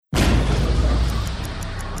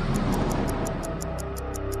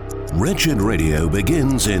Wretched Radio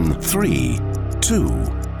begins in 3, 2,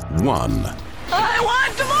 1. I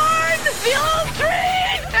want to mourn the old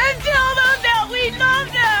trees and tell them that we love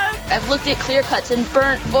them. I've looked at clear cuts and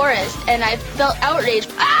burnt forest, and I've felt outrage.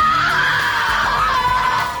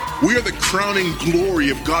 We are the crowning glory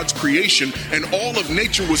of God's creation, and all of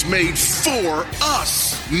nature was made for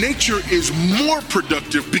us. Nature is more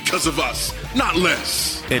productive because of us, not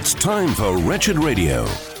less. It's time for Wretched Radio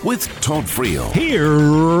with Todd Friel. Here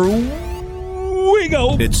we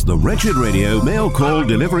go. It's the Wretched Radio mail call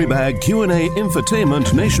delivery bag Q&A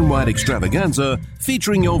infotainment nationwide extravaganza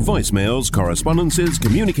featuring your voicemails, correspondences,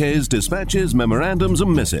 communiques, dispatches, memorandums,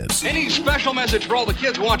 and missives. Any special message for all the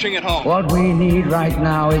kids watching at home? What we need right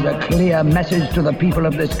now is a clear message to the people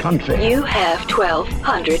of this country. You have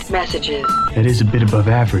 1,200 messages. That is a bit above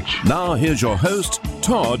average. Now here's your host,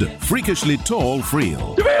 Todd Freakishly Tall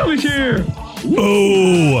Friel. The mail is here.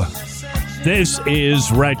 Ooh, this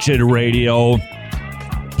is Wretched Radio.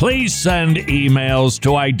 Please send emails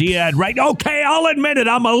to Okay, I'll admit it.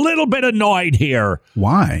 I'm a little bit annoyed here.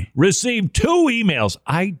 Why? Received 2 emails.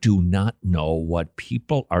 I do not know what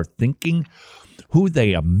people are thinking, who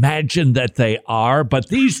they imagine that they are, but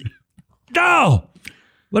these... Oh!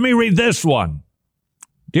 Let me read this one.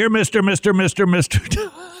 Dear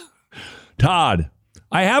Mr. Todd,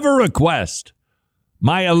 I have a request.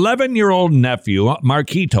 My 11-year-old nephew,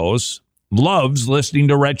 Marquitos, loves listening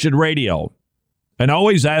to Wretched Radio and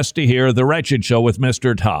always asks to hear The Wretched Show with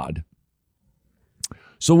Mr. Todd.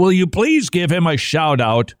 So will you please give him a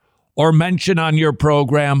shout-out or mention on your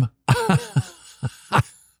program?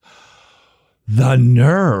 The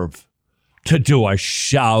nerve to do a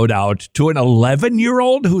shout-out to an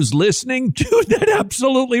 11-year-old who's listening? Dude, that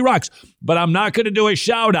absolutely rocks. But I'm not going to do a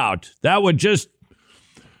shout-out. That would just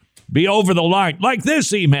be over the line. Like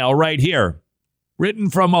this email right here,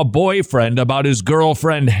 written from a boyfriend about his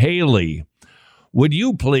girlfriend, Haley. Would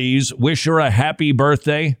you please wish her a happy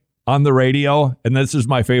birthday on the radio? And this is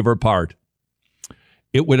my favorite part.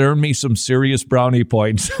 It would earn me some serious brownie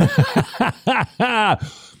points.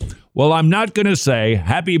 Well, I'm not going to say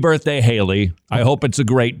happy birthday, Haley. I hope it's a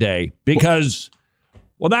great day because,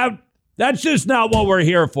 well, that's just not what we're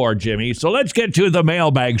here for, Jimmy. So let's get to the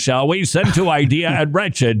mailbag, shall we? Send to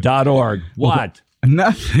idea@wretched.org. What?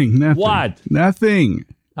 Nothing. What? Nothing.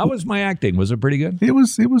 How was my acting? Was it pretty good? It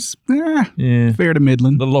was fair to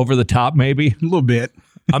middling. A little over the top, maybe? A little bit.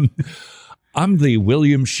 I'm the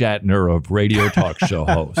William Shatner of radio talk show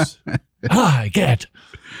hosts. I get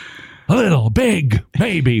a little big,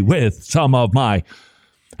 maybe, with some of my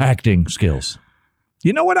acting skills.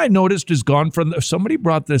 You know what I noticed is gone from somebody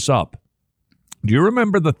brought this up. Do you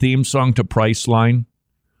remember the theme song to Priceline?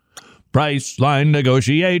 Priceline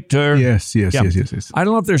Negotiator. Yes. I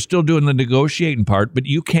don't know if they're still doing the negotiating part, but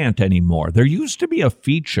you can't anymore. There used to be a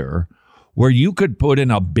feature where you could put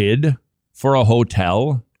in a bid for a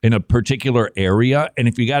hotel in a particular area, and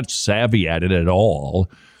if you got savvy at it at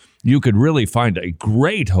all, you could really find a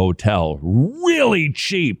great hotel really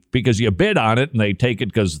cheap because you bid on it and they take it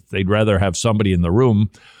because they'd rather have somebody in the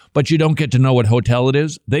room, but you don't get to know what hotel it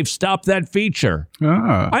is. They've stopped that feature.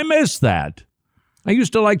 I miss that. I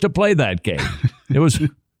used to like to play that game. It was,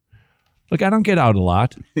 look, I don't get out a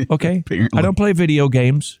lot, okay? I don't play video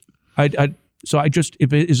games. So I just,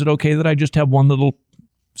 is it okay that I just have one little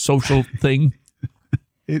social thing?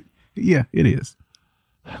 Yeah, it is.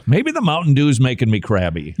 Maybe the Mountain Dew's making me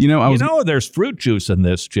crabby. There's fruit juice in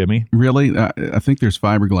this, Jimmy. Really? I think there's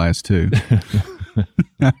fiberglass, too.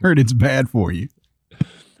 I heard it's bad for you.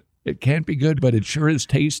 It can't be good, but it sure is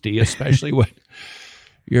tasty, especially when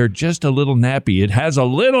you're just a little nappy. It has a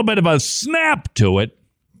little bit of a snap to it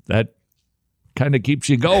that kind of keeps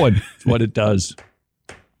you going. That's what it does.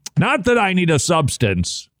 Not that I need a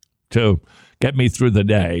substance to get me through the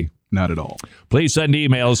day. Not at all. Please send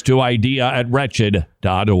emails to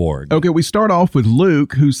idea@wretched.org. Okay, we start off with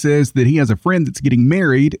Luke, who says that he has a friend that's getting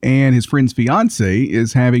married, and his friend's fiance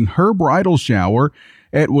is having her bridal shower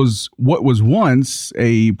at what was once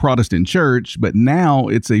a Protestant church, but now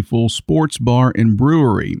it's a full sports bar and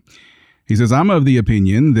brewery. He says, I'm of the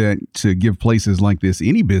opinion that to give places like this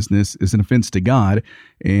any business is an offense to God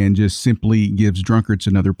and just simply gives drunkards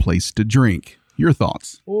another place to drink. Your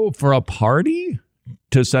thoughts? Oh, for a party?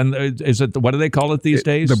 To send, is it, what do they call it these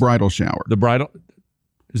days? The bridal shower. The bridal,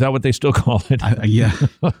 is that what they still call it? Yeah,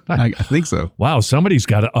 I think so. Wow, somebody's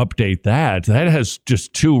got to update that. That has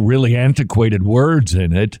just 2 really antiquated words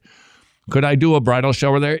in it. Could I do a bridal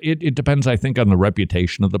shower there? It depends, I think, on the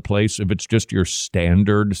reputation of the place. If it's just your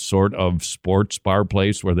standard sort of sports bar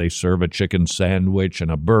place where they serve a chicken sandwich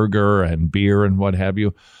and a burger and beer and what have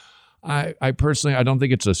you, I personally, I don't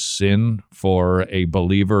think it's a sin for a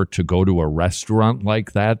believer to go to a restaurant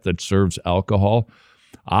like that serves alcohol.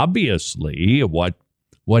 Obviously,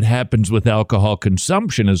 what happens with alcohol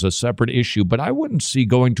consumption is a separate issue, but I wouldn't see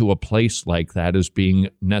going to a place like that as being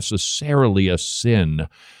necessarily a sin.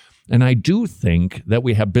 And I do think that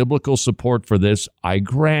we have biblical support for this. I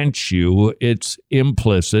grant you it's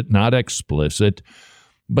implicit, not explicit.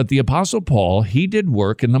 But the Apostle Paul, he did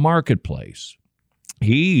work in the marketplace.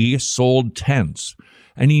 He sold tents,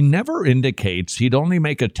 and he never indicates he'd only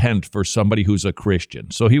make a tent for somebody who's a Christian.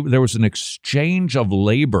 So there was an exchange of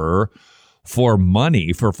labor for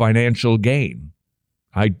money for financial gain.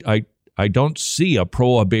 I don't see a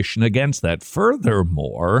prohibition against that.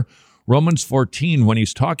 Furthermore, Romans 14, when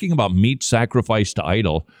he's talking about meat sacrificed to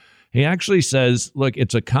idol, he actually says, look,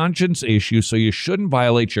 it's a conscience issue, so you shouldn't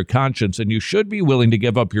violate your conscience, and you should be willing to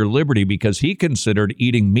give up your liberty, because he considered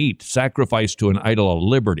eating meat sacrificed to an idol a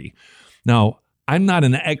liberty. Now, I'm not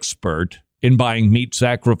an expert in buying meat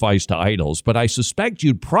sacrificed to idols, but I suspect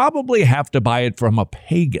you'd probably have to buy it from a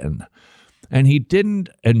pagan. And he didn't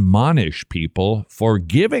admonish people for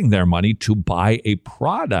giving their money to buy a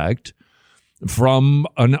product from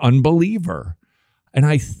an unbeliever. And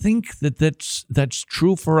I think that's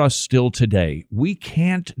true for us still today. We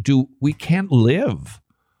can't live.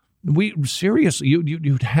 Seriously,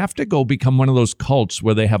 you'd have to go become one of those cults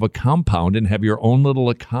where they have a compound and have your own little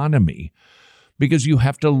economy, because you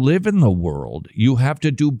have to live in the world. You have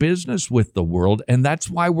to do business with the world. And that's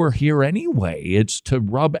why we're here anyway. It's to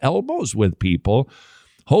rub elbows with people,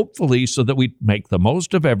 hopefully so that we make the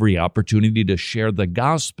most of every opportunity to share the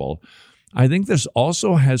gospel. I think this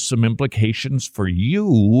also has some implications for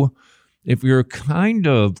you if you're kind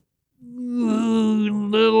of a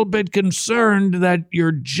little bit concerned that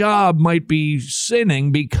your job might be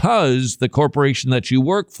sinning because the corporation that you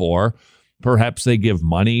work for, perhaps they give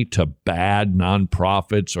money to bad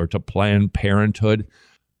nonprofits or to Planned Parenthood.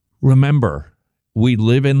 Remember, we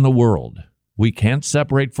live in the world. We can't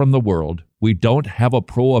separate from the world. We don't have a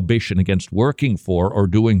prohibition against working for or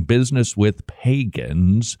doing business with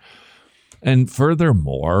pagans. And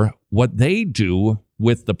furthermore, what they do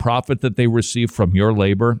with the profit that they receive from your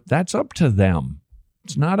labor, that's up to them.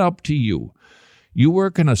 It's not up to you. You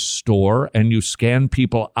work in a store and you scan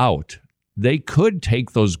people out. They could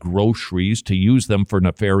take those groceries to use them for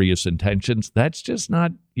nefarious intentions. That's just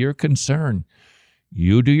not your concern.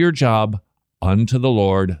 You do your job unto the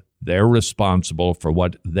Lord. They're responsible for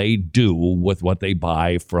what they do with what they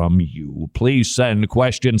buy from you. Please send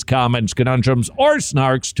questions, comments, conundrums, or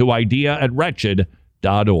snarks to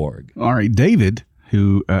idea@wretched.org. All right, David,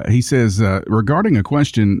 who he says, regarding a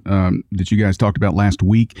question that you guys talked about last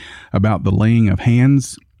week about the laying of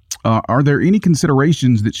hands, are there any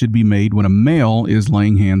considerations that should be made when a male is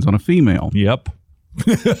laying hands on a female? Yep.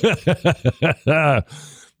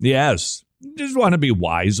 Yes. Just want to be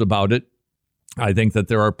wise about it. I think that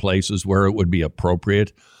there are places where it would be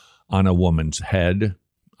appropriate on a woman's head.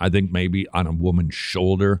 I think maybe on a woman's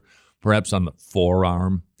shoulder, perhaps on the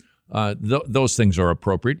forearm. Those things are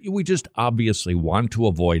appropriate. We just obviously want to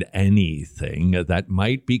avoid anything that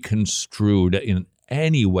might be construed in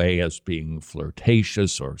any way as being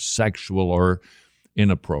flirtatious or sexual or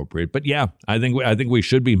inappropriate. But yeah, I think we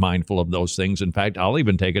should be mindful of those things. In fact, I'll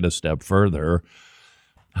even take it a step further.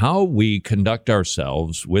 How we conduct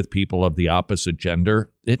ourselves with people of the opposite gender,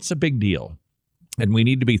 it's a big deal. And we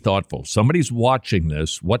need to be thoughtful. Somebody's watching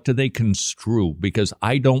this. What do they construe? Because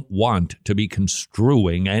I don't want to be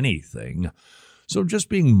construing anything. So just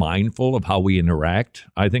being mindful of how we interact.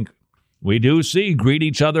 I think we do see greet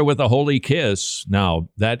each other with a holy kiss. Now,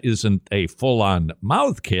 that isn't a full-on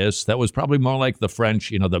mouth kiss. That was probably more like the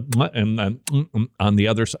French, the on the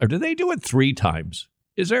other side. Or do they do it 3 times?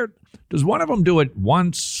 Does one of them do it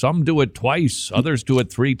once, some do it twice, others do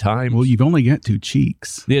it 3 times? Well, you've only got 2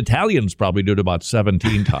 cheeks. The Italians probably do it about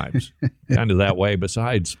 17 times, kind of that way.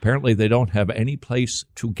 Besides, apparently they don't have any place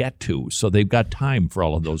to get to, so they've got time for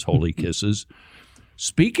all of those holy kisses.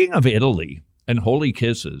 Speaking of Italy and holy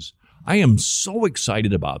kisses, I am so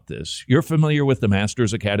excited about this. You're familiar with the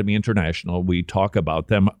Masters Academy International. We talk about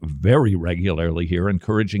them very regularly here,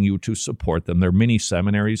 encouraging you to support them. They're mini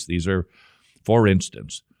seminaries. These are, for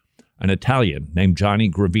instance, an Italian named Johnny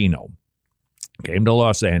Gravino came to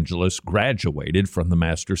Los Angeles, graduated from the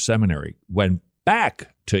Master's Seminary, went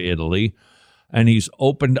back to Italy, and he's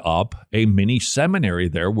opened up a mini seminary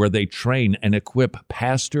there where they train and equip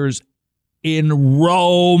pastors in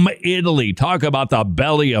Rome, Italy. Talk about the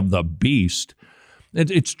belly of the beast.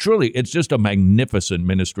 It's just a magnificent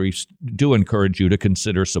ministry. Do encourage you to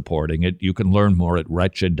consider supporting it. You can learn more at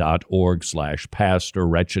wretched.org/pastor,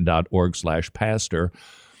 wretched.org/pastor.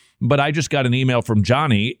 But I just got an email from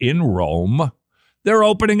Johnny in Rome. They're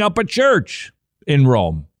opening up a church in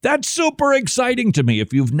Rome. That's super exciting to me.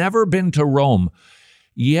 If you've never been to Rome,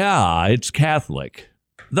 yeah, it's Catholic.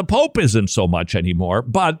 The Pope isn't so much anymore,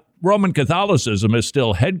 but Roman Catholicism is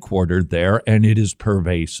still headquartered there, and it is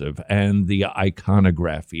pervasive. And the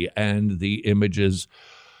iconography and the images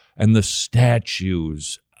and the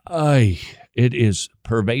statues, it is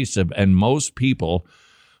pervasive. And most people,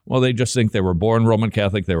 well, they just think they were born Roman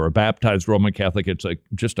Catholic, they were baptized Roman Catholic. It's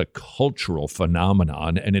just a cultural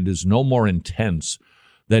phenomenon, and it is no more intense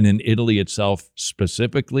than in Italy itself,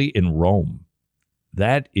 specifically in Rome.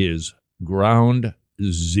 That is ground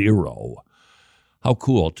zero. How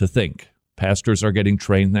cool to think pastors are getting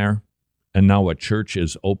trained there, and now a church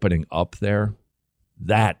is opening up there.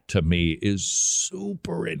 That, to me, is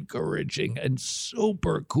super encouraging and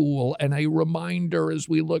super cool, and a reminder as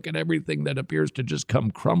we look at everything that appears to just come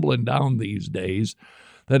crumbling down these days,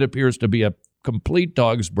 that appears to be a complete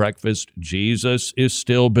dog's breakfast. Jesus is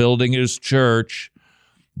still building his church,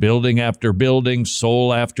 building after building,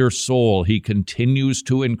 soul after soul. He continues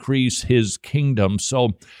to increase his kingdom.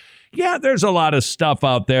 So, yeah, there's a lot of stuff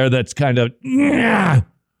out there that's kind of, yeah.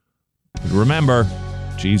 Remember,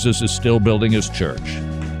 Jesus is still building his church,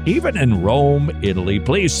 even in Rome, Italy.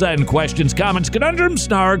 Please send questions, comments, conundrums,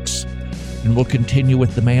 snarks, and we'll continue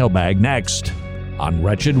with the mailbag next on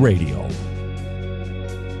Wretched Radio.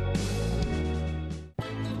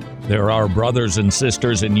 There are brothers and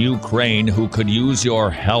sisters in Ukraine who could use your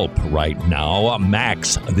help right now.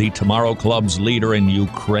 Max, the Tomorrow Club's leader in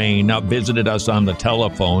Ukraine, visited us on the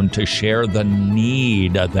telephone to share the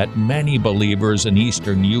need that many believers in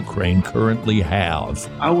eastern Ukraine currently have.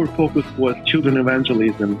 Our focus was children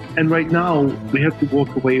evangelism, and right now we have to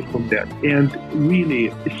walk away from that and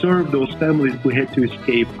really serve those families who had to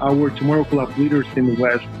escape. Our Tomorrow Club leaders in the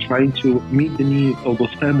West trying to meet the needs of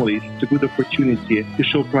those families. It's a good opportunity to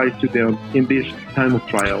show Christ to them in this time of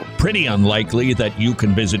trial. Pretty unlikely that you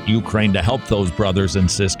can visit Ukraine to help those brothers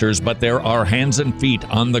and sisters, but there are hands and feet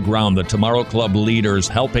on the ground, the Tomorrow Club leaders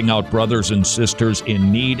helping out brothers and sisters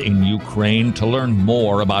in need in Ukraine. To learn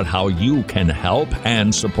more about how you can help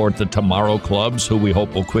and support the Tomorrow Clubs, who we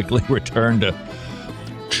hope will quickly return to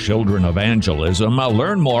children evangelism,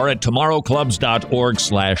 learn more at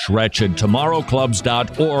tomorrowclubs.org/wretched,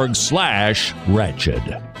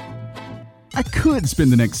 tomorrowclubs.org/wretched. I could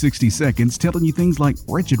spend the next 60 seconds telling you things like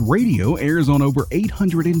Wretched Radio airs on over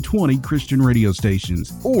 820 Christian radio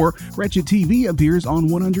stations, or Wretched TV appears on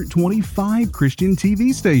 125 Christian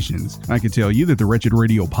TV stations. I could tell you that the Wretched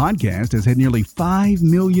Radio podcast has had nearly 5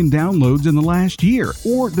 million downloads in the last year,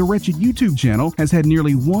 or the Wretched YouTube channel has had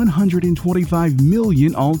nearly 125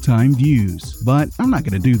 million all-time views. But I'm not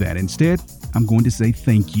going to do that. Instead, I'm going to say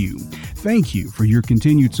thank you. Thank you for your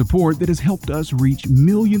continued support that has helped us reach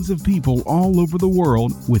millions of people all over the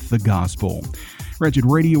world with the gospel. Wretched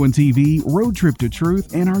Radio and TV, Road Trip to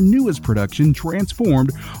Truth, and our newest production,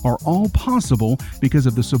 Transformed, are all possible because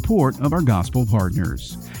of the support of our gospel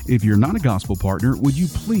partners. If you're not a gospel partner, would you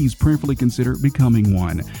please prayerfully consider becoming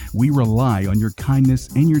one? We rely on your kindness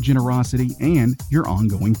and your generosity and your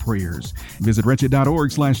ongoing prayers. Visit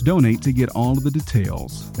wretched.org/donate to get all of the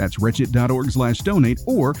details. That's wretched.org/donate,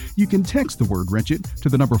 or you can text the word wretched to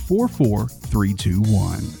the number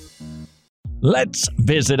 44321. Let's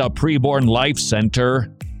visit a preborn life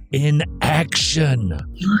center in action.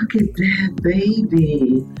 Look at that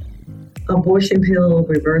baby. Abortion pill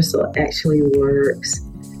reversal actually works.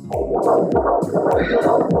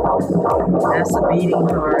 That's a beating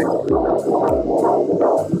heart.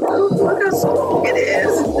 Oh, look how strong it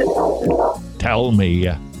is. Tell me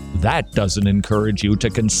that doesn't encourage you to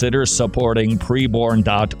consider supporting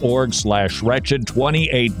preborn.org/wretched.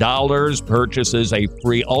 $28 purchases a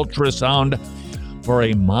free ultrasound for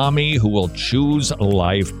a mommy who will choose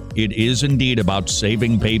life. It is indeed about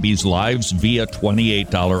saving babies' lives via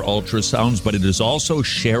 $28 ultrasounds, but it is also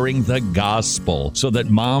sharing the gospel so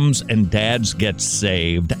that moms and dads get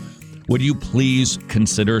saved. Would you please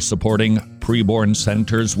consider supporting preborn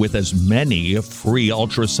centers with as many free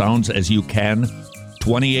ultrasounds as you can?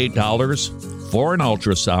 $28 for an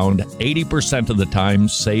ultrasound, 80% of the time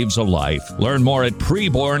saves a life. Learn more at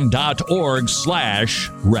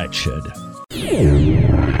preborn.org/wretched.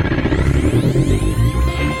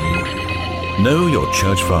 Know your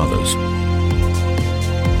church fathers.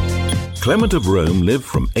 Clement of Rome lived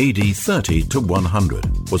from AD 30 to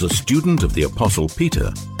 100, was a student of the Apostle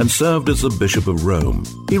Peter, and served as the Bishop of Rome.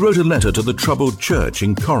 He wrote a letter to the troubled church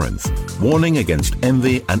in Corinth, warning against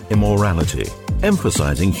envy and immorality.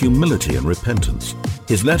 emphasizing humility and repentance.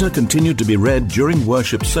 His letter continued to be read during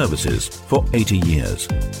worship services for 80 years.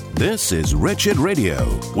 This is Wretched Radio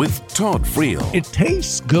with Todd Friel. It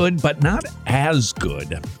tastes good, but not as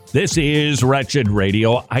good. This is Wretched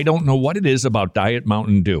Radio. I don't know what it is about Diet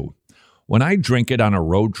Mountain Dew. When I drink it on a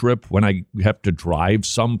road trip, when I have to drive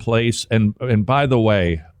someplace, and by the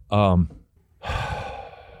way,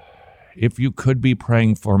 if you could be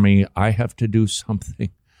praying for me, I have to do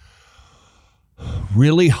something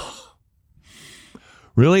really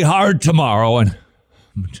hard tomorrow, and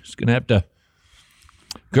I'm just going to have to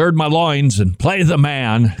gird my loins and play the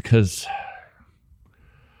man, because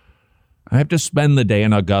I have to spend the day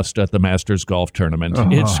in Augusta at the Masters Golf Tournament. Oh.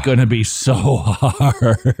 It's going to be so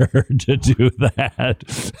hard to do that.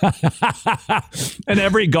 And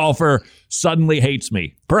every golfer suddenly hates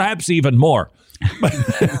me, perhaps even more. But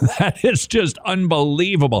that is just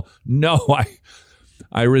unbelievable. No,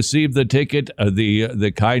 I received the ticket,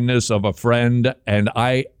 the kindness of a friend, and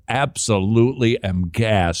I absolutely am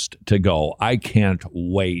gassed to go. I can't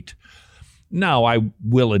wait. Now, I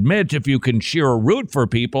will admit, if you can cheer or root for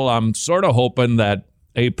people, I'm sort of hoping that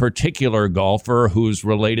a particular golfer who's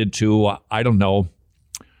related to, I don't know,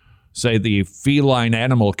 say the feline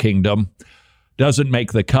animal kingdom doesn't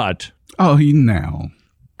make the cut. Oh, now.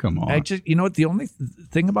 Come on. You know what? The only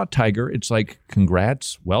thing about Tiger, it's like,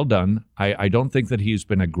 congrats, well done. I don't think that he's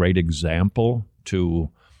been a great example to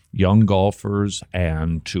young golfers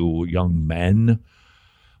and to young men.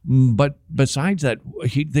 But besides that,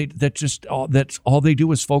 that's all they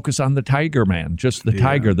do is focus on the Tiger, man. Just the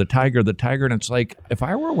Tiger, the Tiger, the Tiger. And it's like, if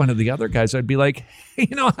I were one of the other guys, I'd be like, hey,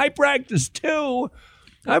 I practice too.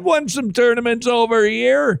 I've won some tournaments over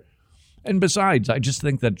here. And besides, I just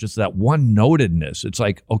think that just that one-notedness, it's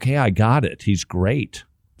like, okay, I got it. He's great.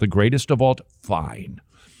 The greatest of all. Fine.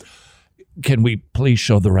 Can we please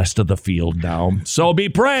show the rest of the field now? So be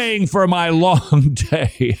praying for my long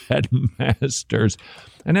day at Masters.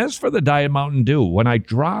 And as for the Diet Mountain Dew, when I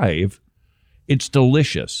drive, it's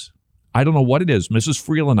delicious. I don't know what it is. Mrs.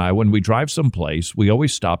 Friel and I, when we drive someplace, we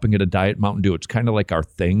always stop and get a Diet Mountain Dew. It's kind of like our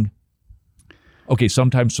thing. Okay,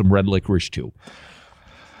 sometimes some red licorice too,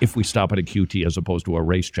 if we stop at a QT as opposed to a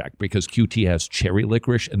racetrack, because QT has cherry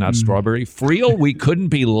licorice and not strawberry. Friel, we couldn't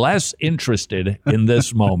be less interested in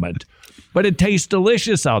this moment. But it tastes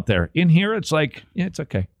delicious out there. In here, it's like, yeah, it's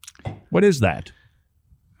okay. What is that?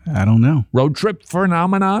 I don't know. Road trip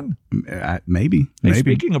phenomenon? Maybe. Hey,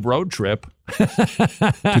 speaking of road trip.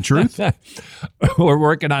 To Truth? We're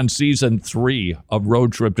working on season 3 of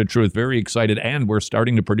Road Trip to Truth. Very excited. And we're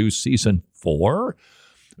starting to produce season 4.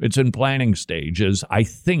 It's in planning stages. I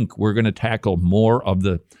think we're going to tackle more of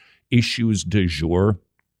the issues du jour.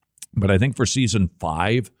 But I think for season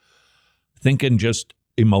 5, thinking just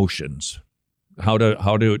emotions, how to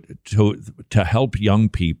help young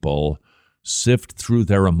people sift through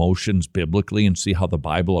their emotions biblically and see how the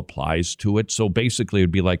Bible applies to it. So basically, it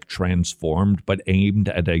would be like Transformed, but aimed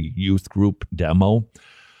at a youth group demo.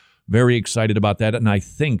 Very excited about that. And I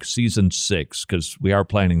think season 6, because we are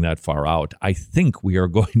planning that far out, I think we are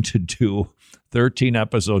going to do 13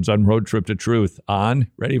 episodes on Road Trip to Truth on,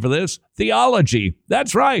 ready for this? Theology.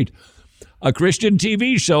 That's right. A Christian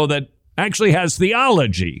TV show that actually has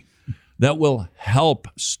theology that will help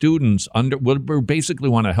students we basically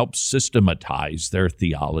want to help systematize their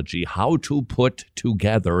theology, how to put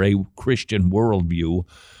together a Christian worldview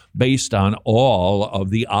based on all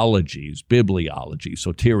of the ologies, bibliology,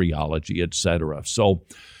 soteriology, etc. So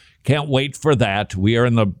can't wait for that. We are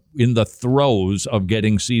in the throes of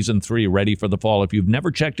getting season 3 ready for the fall. If you've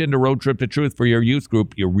never checked into Road Trip to Truth for your youth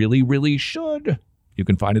group, you really, really should. You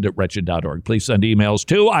can find it at wretched.org. Please send emails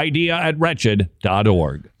to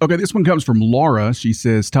idea@wretched.org. Okay, this one comes from Laura. She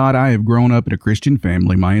says, Todd, I have grown up in a Christian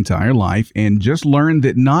family my entire life and just learned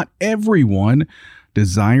that not everyone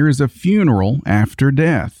desires a funeral after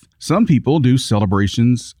death. Some people do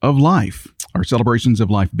celebrations of life. Are celebrations of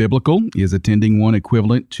life biblical? Is attending one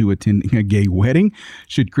equivalent to attending a gay wedding?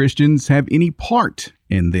 Should Christians have any part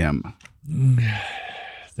in them?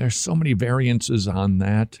 There's so many variances on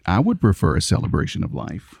that. I would prefer a celebration of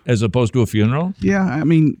life. As opposed to a funeral? Yeah, I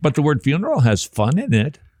mean... But the word funeral has fun in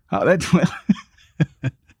it. Oh, that's... Well,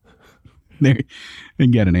 there,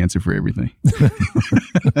 you got an answer for everything.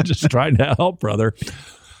 Just trying to help, brother.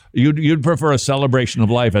 You'd prefer a celebration of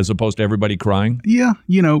life as opposed to everybody crying? Yeah,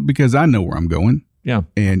 because I know where I'm going. Yeah.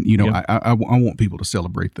 And, I want people to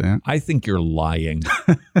celebrate that. I think you're lying.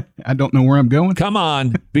 I don't know where I'm going. Come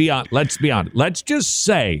on. Let's be honest. Let's just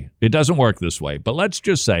say, it doesn't work this way, but let's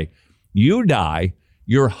just say you die,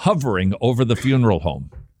 you're hovering over the funeral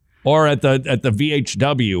home or at the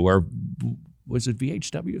VHW, or was it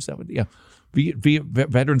VHW? Is that what? Yeah.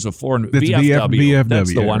 Veterans of Foreign, That's VFW.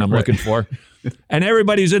 That's the yeah, one I'm right. looking for. And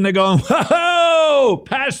everybody's in there going, "Whoa,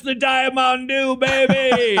 pass the Diamond Dew,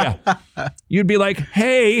 baby." You'd be like,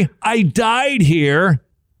 "Hey, I died here.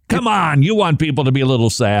 Come on, you want people to be a little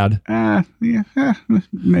sad."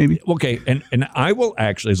 Maybe. Okay, and I will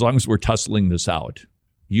actually, as long as we're tussling this out,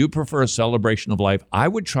 you prefer a celebration of life. I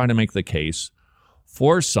would try to make the case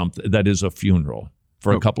for something that is a funeral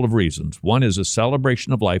for a couple of reasons. One is a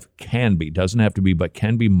celebration of life doesn't have to be, but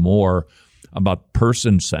can be more about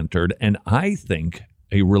person-centered. And I think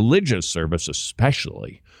a religious service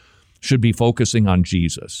especially should be focusing on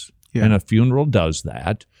Jesus. Yeah. And a funeral does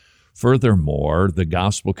that. Furthermore, the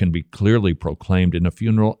gospel can be clearly proclaimed in a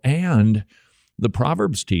funeral, and the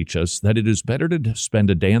Proverbs teach us that it is better to spend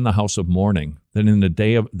a day in the house of mourning than in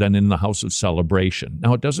the house of celebration.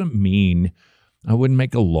 Now, it doesn't mean I wouldn't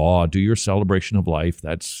make a law, do your celebration of life,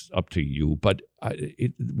 that's up to you. But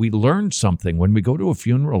we learn something when we go to a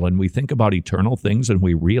funeral and we think about eternal things and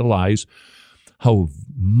we realize how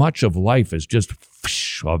much of life is just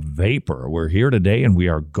a vapor. We're here today and we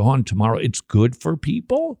are gone tomorrow. It's good for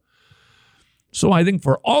people. So I think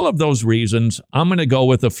for all of those reasons, I'm going to go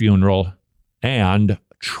with a funeral and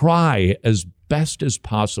try as best as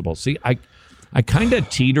possible. See, I kind of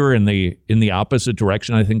teeter in the opposite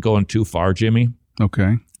direction. I think going too far, Jimmy.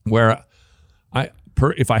 Okay. Where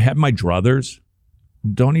if I had my druthers,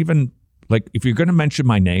 don't even, like, if you're going to mention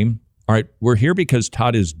my name, all right, we're here because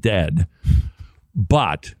Todd is dead,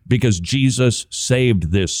 but because Jesus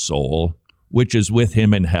saved this soul, which is with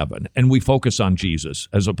him in heaven. And we focus on Jesus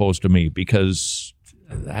as opposed to me, because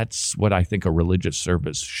that's what I think a religious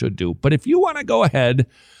service should do. But if you want to go ahead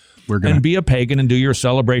and be a pagan and do your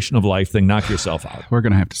celebration of life thing, knock yourself out. We're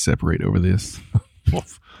going to have to separate over this.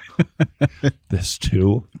 This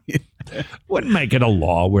too. Wouldn't make it a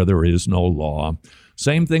law where there is no law.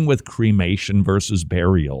 Same thing with cremation versus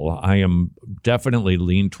burial. I am definitely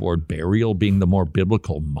lean toward burial being the more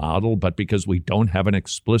biblical model, but because we don't have an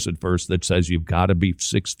explicit verse that says you've got to be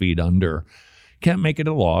 6 feet under, can't make it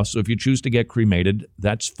a law. So if you choose to get cremated,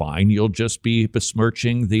 that's fine. You'll just be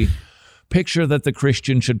besmirching the picture that the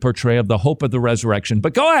Christian should portray of the hope of the resurrection.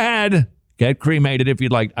 But go ahead, get cremated if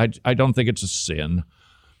you'd like. I don't think it's a sin,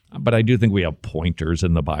 but I do think we have pointers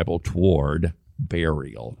in the Bible toward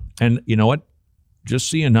burial. And you know what?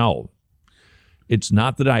 Just so you know, it's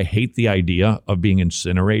not that I hate the idea of being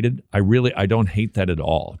incinerated. I don't hate that at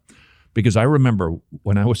all. Because I remember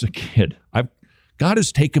when I was a kid, God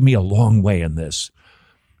has taken me a long way in this.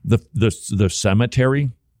 The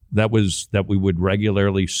cemetery that we would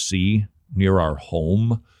regularly see near our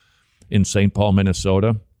home in St. Paul,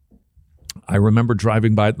 Minnesota, I remember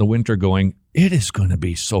driving by it in the winter going, it is going to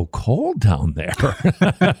be so cold down there.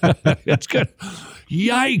 It's good.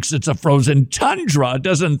 Yikes, it's a frozen tundra. It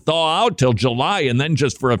doesn't thaw out till July, and then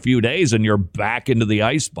just for a few days and you're back into the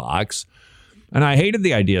ice box. And I hated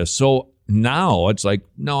the idea. So now it's like,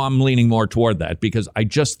 no, I'm leaning more toward that because I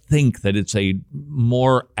just think that it's a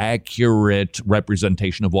more accurate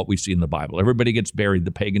representation of what we see in the Bible. Everybody gets buried.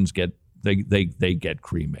 The pagans get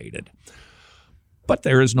cremated. But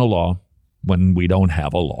there is no law when we don't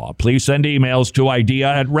have a law. Please send emails to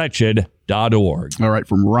idea@wretched.org. All right,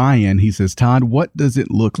 from Ryan, he says, Todd, what does it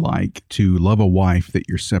look like to love a wife that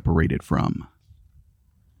you're separated from?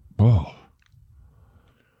 Oh.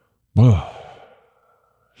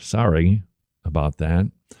 Sorry about that.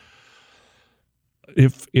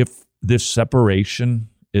 If this separation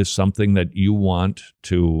is something that you want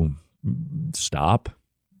to stop,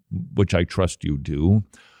 which I trust you do,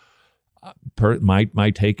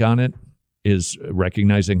 my take on it is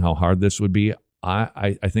recognizing how hard this would be.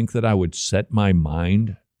 I think that I would set my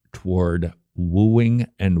mind toward wooing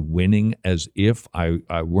and winning as if I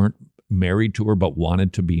weren't married to her but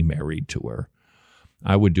wanted to be married to her.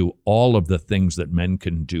 I would do all of the things that men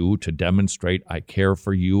can do to demonstrate I care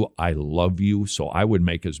for you, I love you. So I would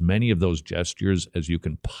make as many of those gestures as you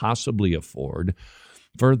can possibly afford.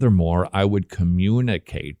 Furthermore, I would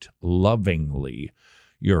communicate lovingly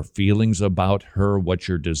your feelings about her, what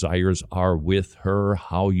your desires are with her,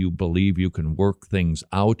 how you believe you can work things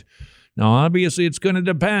out. Now, obviously, it's going to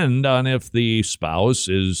depend on if the spouse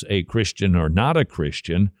is a Christian or not a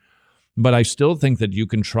Christian, but I still think that you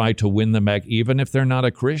can try to win them back, even if they're not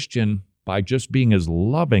a Christian, by just being as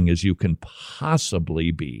loving as you can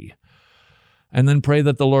possibly be. And then pray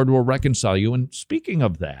that the Lord will reconcile you. And speaking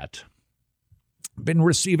of that, I've been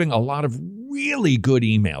receiving a lot of really good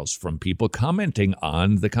emails from people commenting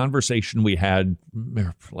on the conversation we had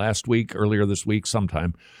last week, earlier this week,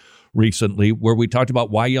 sometime recently, where we talked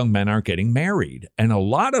about why young men aren't getting married. And a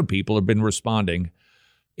lot of people have been responding,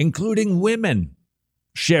 including women.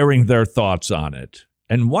 sharing their thoughts on it.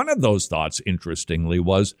 And one of those thoughts, interestingly,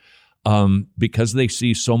 was because they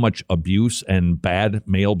see so much abuse and bad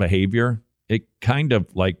male behavior, it kind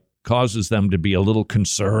of like causes them to be a little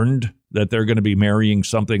concerned that they're going to be marrying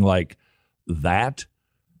something like that.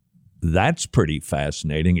 That's pretty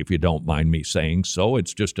fascinating, if you don't mind me saying so.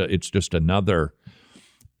 It's just another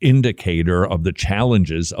indicator of the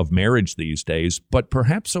challenges of marriage these days, but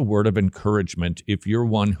perhaps a word of encouragement if you're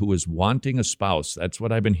one who is wanting a spouse. That's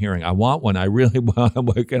what I've been hearing. I want one. I really want.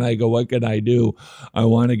 Where can I go? What can I do? I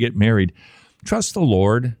want to get married. Trust the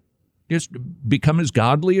Lord. Just become as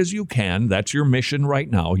godly as you can. That's your mission right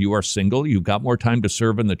now. You are single. You've got more time to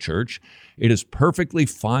serve in the church. It is perfectly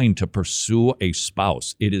fine to pursue a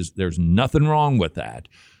spouse. There's nothing wrong with that.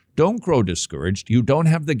 Don't grow discouraged. You don't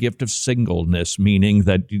have the gift of singleness, meaning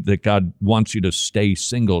that God wants you to stay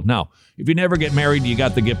single. Now, if you never get married, you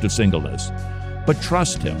got the gift of singleness. But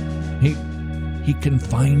trust him. He can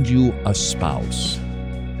find you a spouse.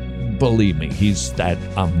 Believe me, he's that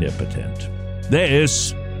omnipotent.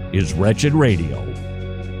 This is Wretched Radio.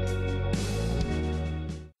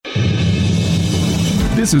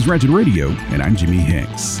 This is Wretched Radio, and I'm Jimmy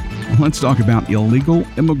Hicks. Let's talk about illegal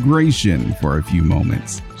immigration for a few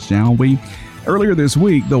moments, shall we? Earlier this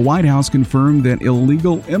week, the White House confirmed that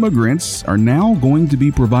illegal immigrants are now going to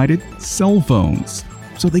be provided cell phones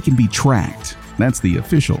so they can be tracked. That's the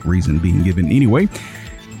official reason being given anyway.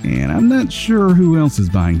 And I'm not sure who else is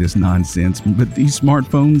buying this nonsense, but these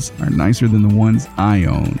smartphones are nicer than the ones I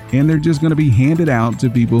own. And they're just going to be handed out to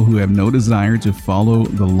people who have no desire to follow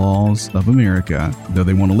the laws of America, though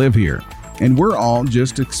they want to live here. And we're all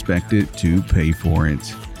just expected to pay for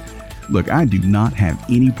it. Look, I do not have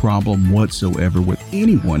any problem whatsoever with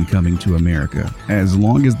anyone coming to America, as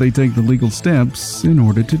long as they take the legal steps in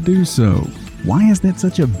order to do so. Why is that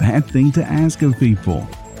such a bad thing to ask of people?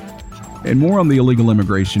 And more on the illegal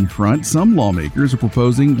immigration front, some lawmakers are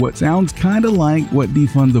proposing what sounds kind of like what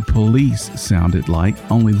defund the police sounded like,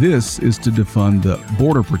 only this is to defund the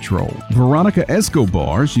Border Patrol. Veronica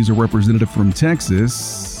Escobar, she's a representative from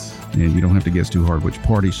Texas, and you don't have to guess too hard which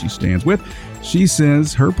party she stands with. She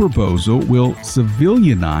says her proposal will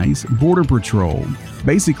civilianize Border Patrol.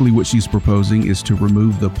 Basically, what she's proposing is to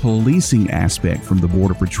remove the policing aspect from the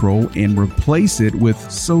Border Patrol and replace it with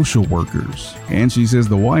social workers. And she says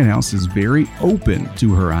the White House is very open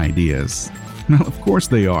to her ideas. Well, of course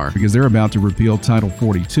they are, because they're about to repeal Title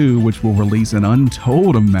 42, which will release an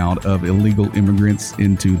untold amount of illegal immigrants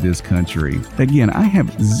into this country. Again, I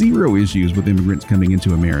have zero issues with immigrants coming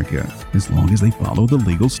into America, as long as they follow the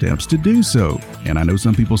legal steps to do so. And I know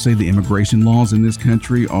some people say the immigration laws in this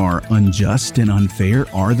country are unjust and unfair.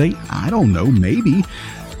 Are they? I don't know, maybe.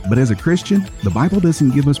 But as a Christian, the Bible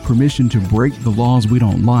doesn't give us permission to break the laws we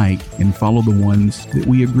don't like and follow the ones that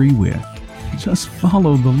we agree with. Just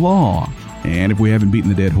follow the law. And if we haven't beaten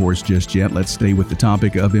the dead horse just yet, let's stay with the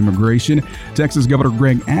topic of immigration. Texas Governor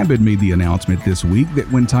Greg Abbott made the announcement this week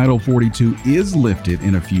that when Title 42 is lifted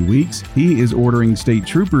in a few weeks, he is ordering state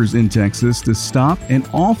troopers in Texas to stop and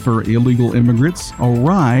offer illegal immigrants a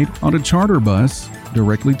ride on a charter bus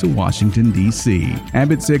directly to Washington, D.C.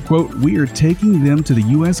 Abbott said, quote, "We are taking them to the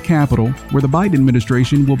U.S. Capitol, where the Biden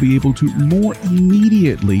administration will be able to more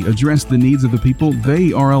immediately address the needs of the people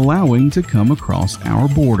they are allowing to come across our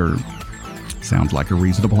border." Sounds like a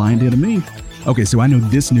reasonable idea to me. Okay, so I know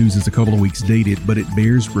this news is a couple of weeks dated, but it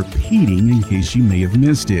bears repeating in case you may have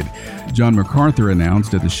missed it. John MacArthur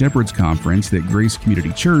announced at the Shepherds Conference that Grace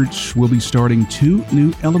Community Church will be starting 2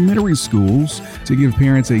 new elementary schools to give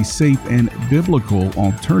parents a safe and biblical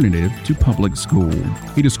alternative to public school.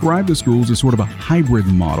 He described the schools as sort of a hybrid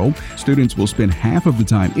model. Students will spend half of the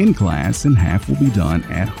time in class and half will be done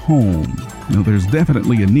at home. Now, there's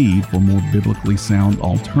definitely a need for more biblically sound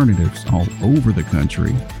alternatives all over the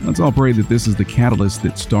country. Let's all pray that this is the catalyst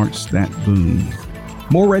that starts that boom.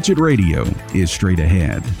 More Wretched Radio is straight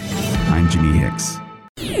ahead. I'm Jimmy Hicks.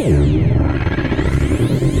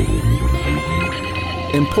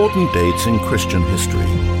 Important dates in Christian history.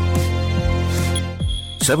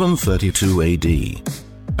 732 AD.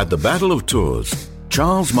 At the Battle of Tours,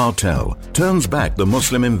 Charles Martel turns back the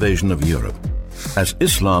Muslim invasion of Europe. As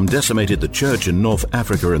Islam decimated the church in North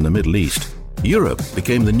Africa and the Middle East, Europe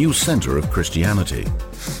became the new center of Christianity.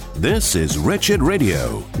 This is Wretched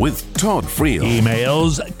Radio with Todd Friel.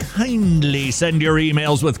 Emails. Kindly send your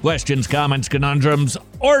emails with questions, comments, conundrums,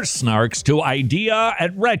 or snarks to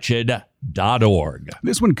idea@wretched.org.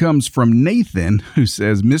 This one comes from Nathan, who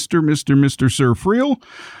says, Mr. Sir Friel,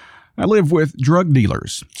 I live with drug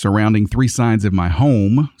dealers surrounding 3 sides of my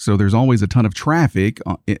home, so there's always a ton of traffic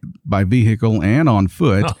by vehicle and on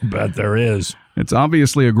foot. I bet there is. It's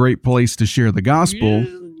obviously a great place to share the gospel.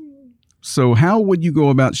 So how would you go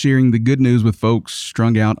about sharing the good news with folks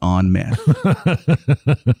strung out on meth?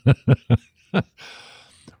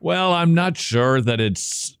 Well, I'm not sure that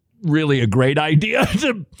it's really a great idea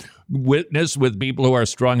to witness with people who are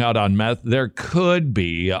strung out on meth. There could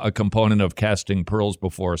be a component of casting pearls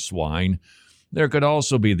before swine. There could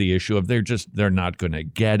also be the issue of they're not going to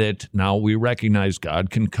get it. Now, we recognize God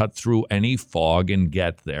can cut through any fog and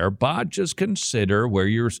get there, but just consider where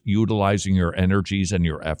you're utilizing your energies and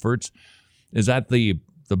your efforts. Is that the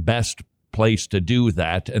best place to do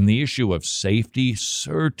that? And the issue of safety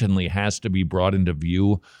certainly has to be brought into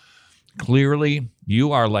view. Clearly,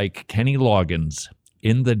 you are like Kenny Loggins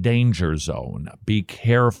in the danger zone. Be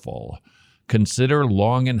careful. Consider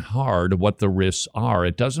long and hard what the risks are.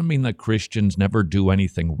 It doesn't mean that Christians never do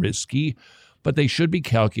anything risky, but they should be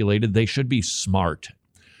calculated. They should be smart.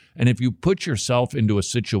 And if you put yourself into a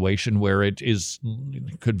situation where it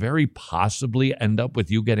could very possibly end up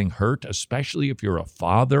with you getting hurt, especially if you're a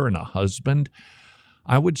father and a husband,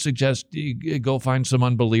 I would suggest you go find some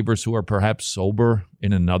unbelievers who are perhaps sober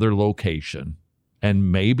in another location.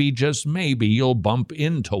 And maybe, just maybe, you'll bump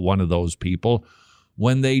into one of those people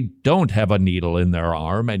when they don't have a needle in their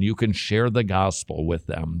arm and you can share the gospel with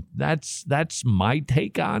them. That's my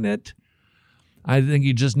take on it. I think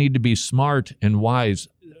you just need to be smart and wise.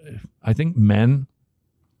 I think men,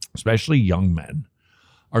 especially young men,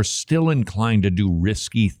 are still inclined to do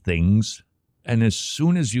risky things. And as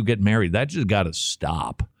soon as you get married, that just got to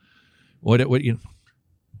stop. This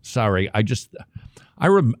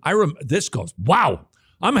goes, wow,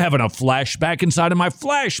 I'm having a flashback inside of my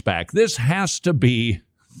flashback. This has to be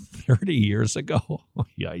 30 years ago.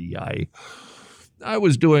 I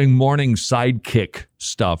was doing morning sidekick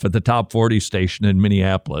stuff at the Top 40 station in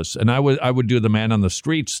Minneapolis, and I would do the man on the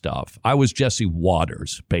street stuff. I was Jesse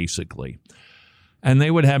Waters, basically. And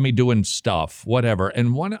they would have me doing stuff, whatever.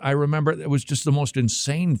 And I remember it was just the most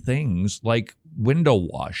insane things, like window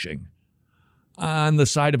washing on the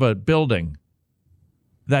side of a building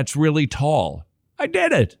that's really tall. I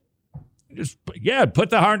did it.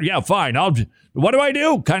 Put the heart. Yeah, fine. What do I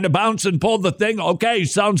do? Kind of bounce and pull the thing. Okay,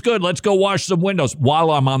 sounds good. Let's go wash some windows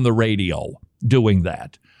while I'm on the radio doing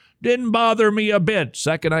that. Didn't bother me a bit.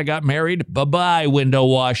 Second I got married, bye-bye window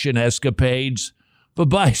washing escapades.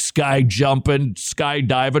 Bye-bye sky jumping, sky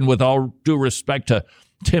diving, with all due respect to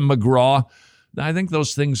Tim McGraw. I think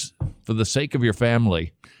those things, for the sake of your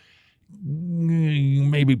family,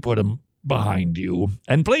 maybe put them behind you.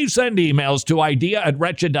 And please send emails to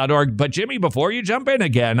idea@wretched.org. But Jimmy, before you jump in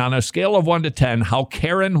again, on a scale of 1 to 10, how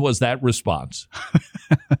Karen was that response?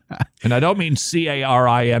 And I don't mean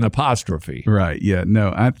CARIN apostrophe. Right, yeah.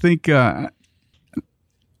 No, I think, I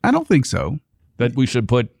don't think so. That we should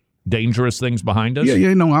put dangerous things behind us?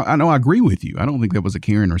 Yeah, no, I agree with you. I don't think that was a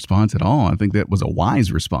Karen response at all. I think that was a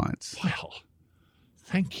wise response. Well,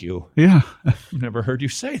 thank you. Yeah. I've never heard you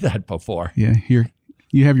say that before. Yeah, here.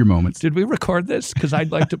 You have your moments. Did we record this? Because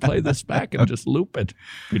I'd like to play this back and just loop it,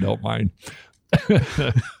 if you don't mind.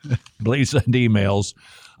 Please send emails.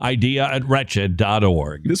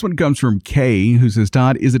 idea@wretched.org. This one comes from Kay, who says,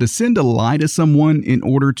 Todd, is it a sin to lie to someone in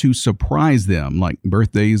order to surprise them, like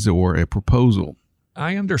birthdays or a proposal?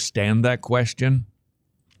 I understand that question,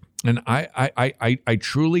 and I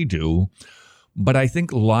truly do. But I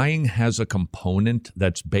think lying has a component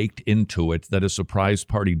that's baked into it that a surprise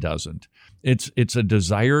party doesn't. It's a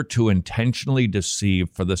desire to intentionally deceive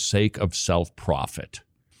for the sake of self-profit.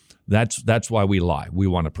 That's why we lie. We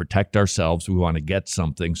want to protect ourselves. We want to get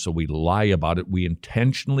something, so we lie about it. We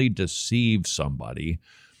intentionally deceive somebody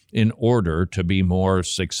in order to be more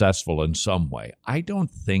successful in some way. I don't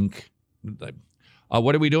think...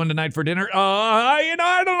 what are we doing tonight for dinner?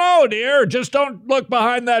 I don't know, dear. Just don't look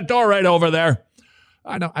behind that door right over there.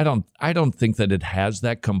 I don't think that it has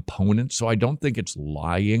that component, so I don't think it's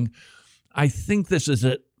lying. I think this is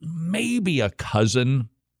maybe a cousin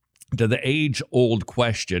to the age-old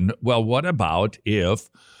question, well, what about if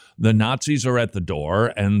the Nazis are at the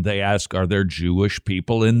door and they ask, are there Jewish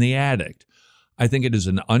people in the attic? I think it is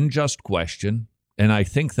an unjust question, and I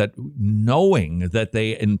think that knowing that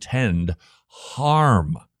they intend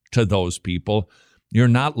harm to those people, you're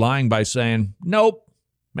not lying by saying, nope,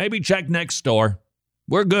 maybe check next door.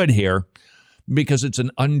 We're good here, because it's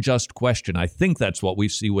an unjust question. I think that's what we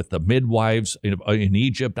see with the midwives in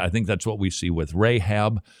Egypt. I think that's what we see with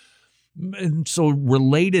Rahab. And so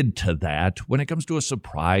related to that, when it comes to a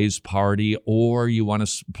surprise party or you want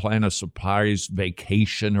to plan a surprise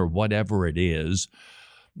vacation or whatever it is,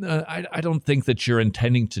 I don't think that you're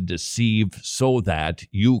intending to deceive so that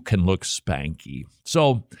you can look spanky.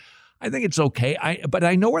 So I think it's okay. But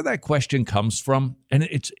I know where that question comes from, and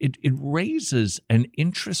it raises an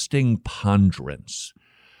interesting ponderance.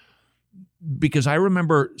 Because I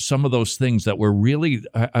remember some of those things that were really,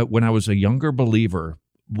 when I was a younger believer,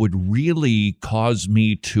 would really cause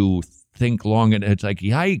me to think long, and it's like,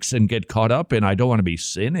 yikes, and get caught up in, I don't want to be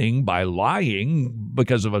sinning by lying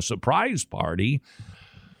because of a surprise party.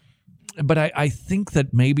 But I think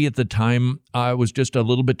that maybe at the time I was just a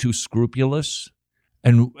little bit too scrupulous.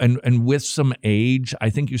 And with some age, I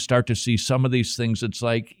think you start to see some of these things. It's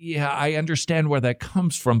like, yeah, I understand where that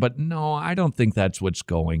comes from, but no, I don't think that's what's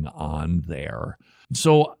going on there.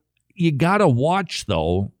 So you got to watch,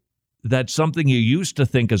 though, that something you used to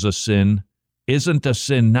think is a sin isn't a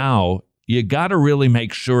sin now. You got to really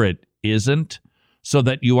make sure it isn't, so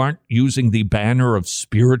that you aren't using the banner of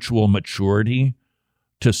spiritual maturity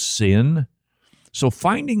to sin. So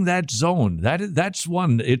finding that zone, that's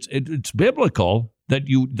one. It's biblical that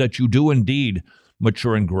you do indeed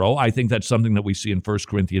mature and grow. I think that's something that we see in 1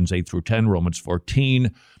 Corinthians 8 through 10, Romans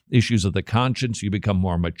 14, issues of the conscience. You become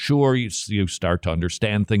more mature. You start to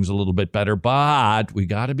understand things a little bit better. But we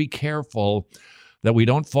got to be careful that we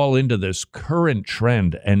don't fall into this current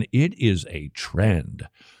trend, and it is a trend,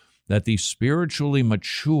 that the spiritually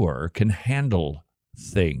mature can handle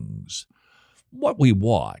things. What we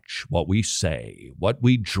watch, what we say, what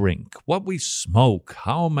we drink, what we smoke,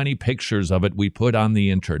 how many pictures of it we put on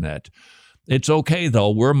the internet. It's okay,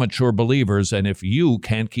 though. We're mature believers, and if you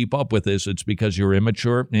can't keep up with this, it's because you're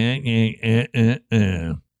immature.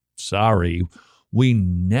 Sorry. We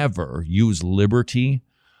never use liberty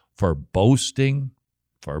for boasting,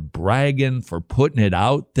 for bragging, for putting it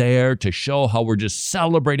out there to show how we're just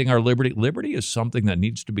celebrating our liberty. Liberty is something that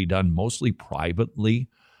needs to be done mostly privately.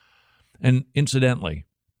 And incidentally,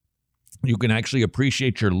 you can actually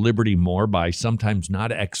appreciate your liberty more by sometimes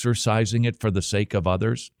not exercising it for the sake of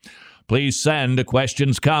others. Please send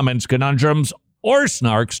questions, comments, conundrums, or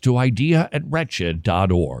snarks to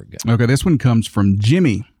idea@wretched.org. Okay, this one comes from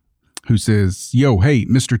Jimmy, who says, yo, hey,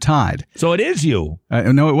 Mr. Tide. So it is you.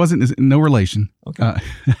 No, it wasn't. No relation. Okay.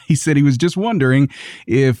 He said he was just wondering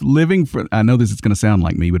if living for, I know this is going to sound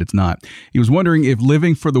like me, but it's not. He was wondering if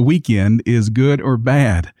living for the weekend is good or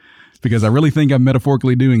bad, because I really think I'm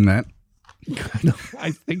metaphorically doing that. I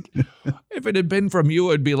think if it had been from you,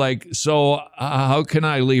 it'd be like, so how can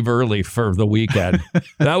I leave early for the weekend?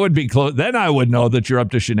 That would be close. Then I would know that you're up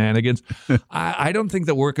to shenanigans. I don't think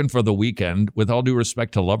that working for the weekend, with all due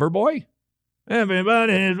respect to Loverboy,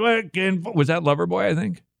 everybody's working. Was that Loverboy, I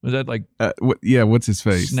think? Was that like... what's his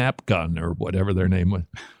face? Snapgun or whatever their name was.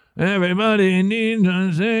 Everybody needs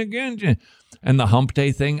a second chance. And the hump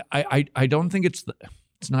day thing, I don't think it's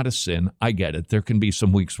not a sin. I get it. There can be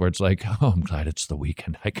some weeks where it's like, oh, I'm glad it's the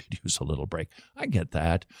weekend. I could use a little break. I get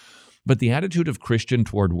that. But the attitude of Christian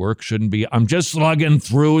toward work shouldn't be, I'm just slugging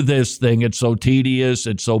through this thing. It's so tedious.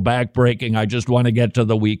 It's so backbreaking. I just want to get to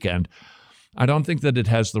the weekend. I don't think that it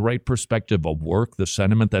has the right perspective of work, the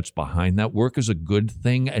sentiment that's behind that. Work is a good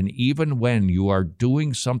thing. And even when you are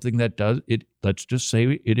doing something that does it, let's just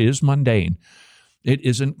say it is mundane, it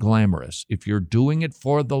isn't glamorous. If you're doing it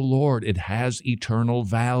for the Lord, it has eternal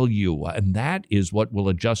value, and that is what will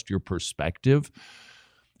adjust your perspective.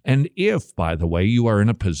 And if, by the way, you are in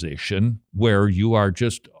a position where you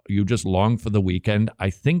just long for the weekend,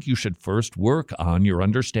 I think you should first work on your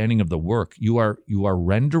understanding of the work. You are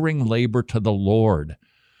rendering labor to the Lord,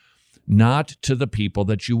 not to the people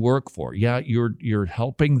that you work for. Yeah, you're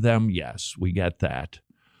helping them. Yes, we get that.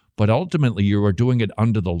 But ultimately, you are doing it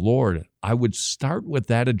unto the Lord. I would start with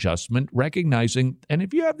that adjustment, recognizing, and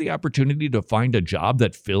if you have the opportunity to find a job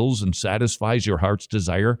that fills and satisfies your heart's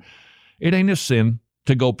desire, it ain't a sin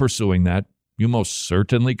to go pursuing that. You most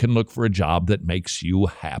certainly can look for a job that makes you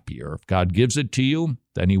happier. If God gives it to you,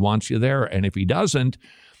 then he wants you there. And if he doesn't,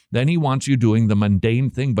 then he wants you doing the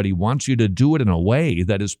mundane thing, but he wants you to do it in a way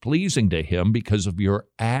that is pleasing to him because of your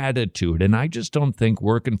attitude. And I just don't think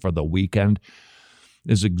working for the weekend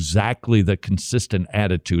is exactly the consistent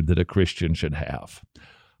attitude that a Christian should have.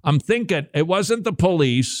 I'm thinking it wasn't the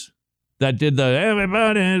police that did the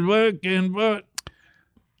everybody's working, but...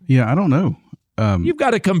 Yeah, I don't know. You've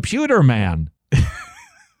got a computer, man.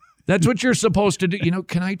 That's what you're supposed to do. You know,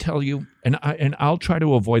 can I tell you, and I'll try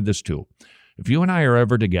to avoid this too. If you and I are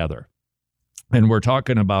ever together and we're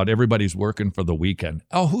talking about everybody's working for the weekend,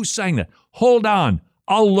 oh, who's saying that? Hold on.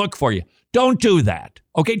 I'll look for you. Don't do that.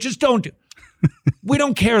 Okay, just don't do. We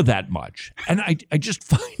don't care that much. And I just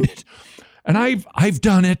find it, and I've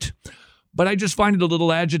done it, But I just find it a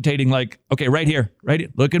little agitating, like, okay, right here.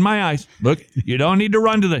 Look in my eyes. Look, you don't need to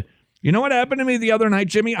run to the... You know what happened to me the other night,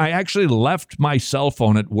 Jimmy? I actually left my cell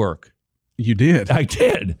phone at work. You did? I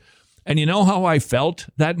did. And you know how I felt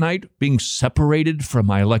that night, being separated from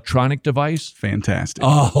my electronic device? Fantastic.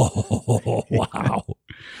 Oh, wow.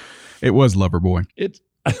 It was Loverboy.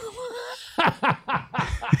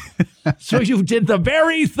 So you did the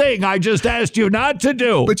very thing I just asked you not to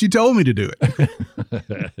do. But you told me to do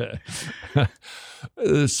it.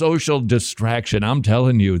 Social distraction. I'm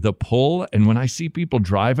telling you, the pull. And when I see people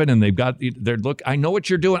driving and they've got their look, I know what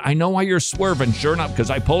you're doing. I know why you're swerving. Sure enough, because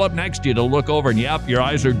I pull up next to you to look over and yep, your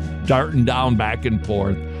eyes are darting down back and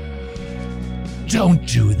forth. Don't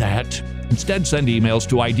do that. Instead, send emails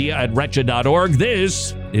to idea@wretched.org.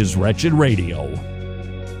 This is Wretched Radio.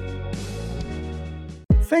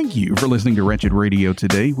 Thank you for listening to Wretched Radio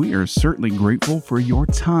today. We are certainly grateful for your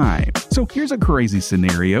time. So here's a crazy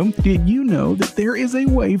scenario. Did you know that there is a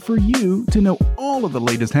way for you to know all of the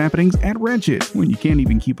latest happenings at Wretched? When you can't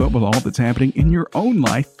even keep up with all that's happening in your own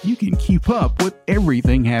life, you can keep up with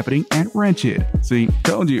everything happening at Wretched. See,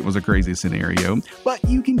 told you it was a crazy scenario, but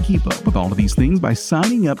you can keep up with all of these things by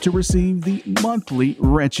signing up to receive the monthly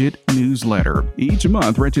Wretched newsletter. Each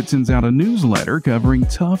month, Wretched sends out a newsletter covering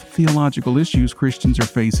tough theological issues Christians are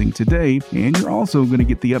facing today, and you're also going to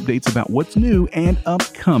get the updates about what's new and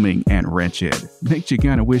upcoming at Wretched. Makes you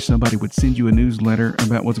kind of wish somebody would send you a newsletter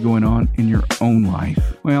about what's going on in your own life.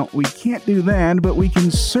 Well, we can't do that, but we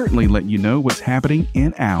can certainly let you know what's happening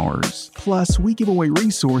in ours. Plus, we give away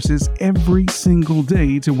resources every single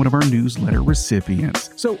day to one of our newsletter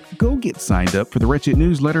recipients. So go get signed up for the Wretched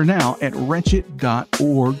newsletter now at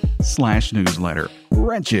wretched.org/newsletter.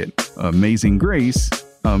 Wretched. Amazing grace.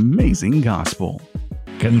 Amazing gospel.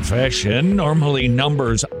 Confession, normally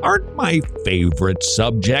numbers aren't my favorite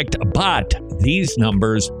subject, but these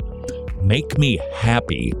numbers make me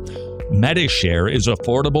happy. Medi-Share is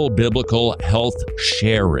affordable biblical health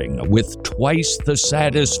sharing with twice the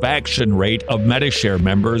satisfaction rate of Medi-Share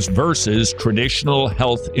members versus traditional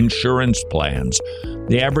health insurance plans.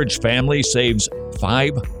 The average family saves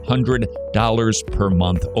 $500 per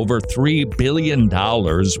month. Over $3 billion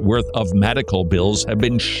worth of medical bills have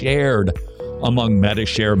been shared among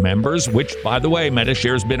Medi-Share members, which, by the way,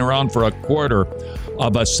 Medi-Share's been around for a quarter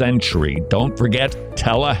of a century. Don't forget,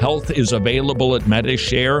 telehealth is available at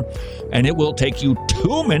Medi-Share, and it will take you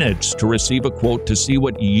 2 minutes to receive a quote to see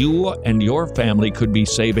what you and your family could be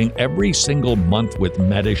saving every single month with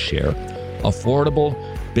Medi-Share. Affordable,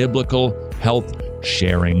 biblical health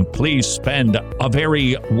sharing. Please spend a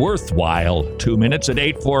very worthwhile 2 minutes at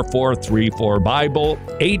 844-34-BIBLE,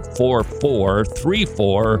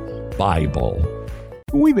 844-34-BIBLE.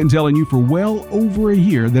 We've been telling you for well over a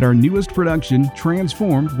year that our newest production,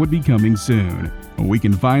 Transformed, would be coming soon. We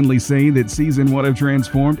can finally say that Season 1 of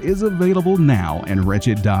Transformed is available now at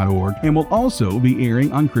wretched.org and will also be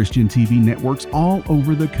airing on Christian TV networks all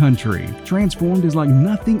over the country. Transformed is like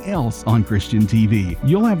nothing else on Christian TV.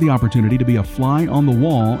 You'll have the opportunity to be a fly on the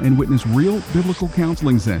wall and witness real biblical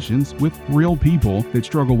counseling sessions with real people that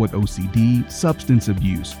struggle with OCD, substance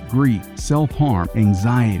abuse, grief, self-harm,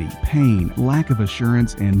 anxiety, pain, lack of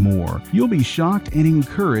assurance, and more. You'll be shocked and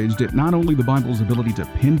encouraged at not only the Bible's ability to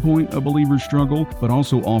pinpoint a believer's struggle, but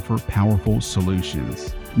also offer powerful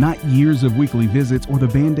solutions. Not years of weekly visits or the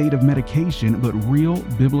Band-Aid of medication, but real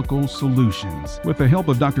biblical solutions. With the help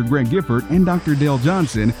of Dr. Greg Gifford and Dr. Dale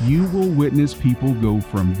Johnson, you will witness people go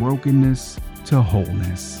from brokenness to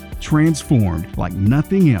wholeness. Transformed like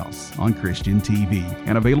nothing else on Christian TV.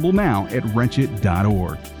 And available now at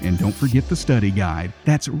wretched.org. And don't forget the study guide.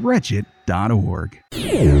 That's wretched.org.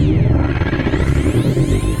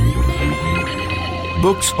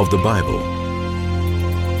 Books of the Bible.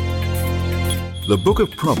 The Book of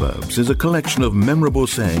Proverbs is a collection of memorable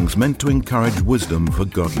sayings meant to encourage wisdom for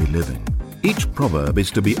godly living. Each proverb is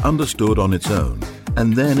to be understood on its own,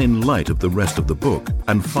 and then in light of the rest of the book,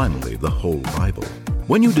 and finally the whole Bible.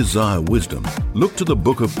 When you desire wisdom, look to the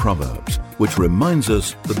Book of Proverbs, which reminds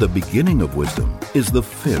us that the beginning of wisdom is the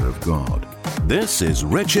fear of God. This is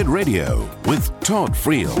Wretched Radio with Todd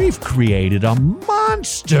Friel. We've created a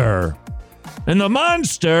monster, and the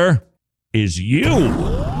monster is you.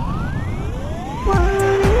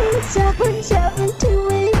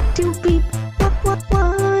 1-877-282-BEEP.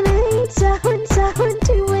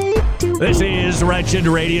 1-877-282-BEEP. This is Wretched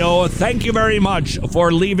Radio. Thank you very much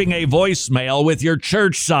for leaving a voicemail with your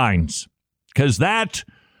church signs, because that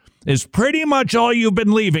is pretty much all you've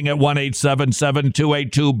been leaving at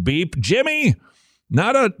 1-877-282-BEEP. Jimmy,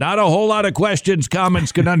 Not a whole lot of questions,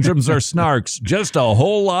 comments, conundrums, or snarks. Just a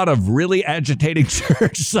whole lot of really agitating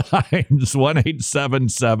church signs.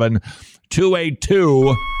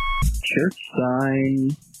 1-877-282. Church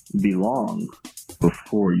signs belong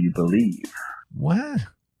before you believe. What?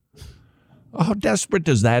 How desperate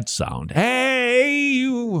does that sound? Hey,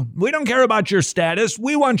 we don't care about your status.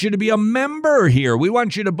 We want you to be a member here. We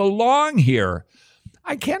want you to belong here.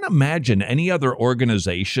 I can't imagine any other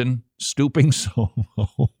organization stooping so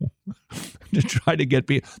low to try to get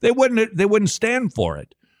people. They wouldn't stand for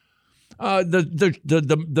it.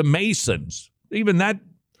 The Masons, even that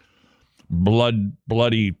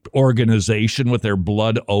bloody organization with their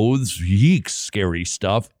blood oaths, yeek, scary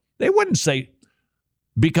stuff. They wouldn't say,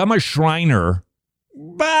 become a Shriner,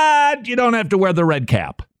 but you don't have to wear the red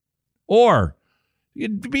cap. Or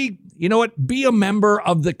be a member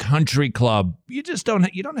of the country club. You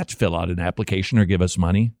don't have to fill out an application or give us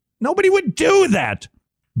money. Nobody would do that.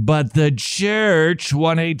 But the church,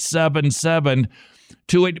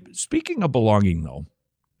 1-877-28. Speaking of belonging, though,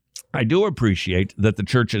 I do appreciate that the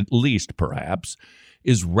church, at least perhaps,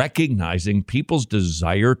 is recognizing people's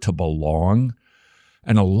desire to belong.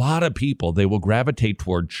 And a lot of people, they will gravitate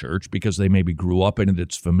toward church because they maybe grew up in it.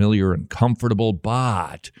 It's familiar and comfortable,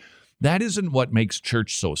 but that isn't what makes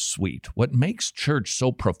church so sweet. What makes church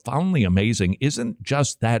so profoundly amazing isn't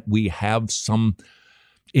just that we have some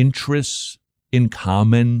interests in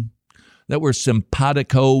common, that we're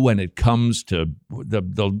simpatico when it comes to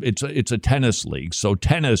it's a tennis league, so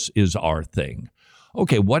tennis is our thing.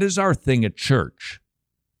 Okay, what is our thing at church?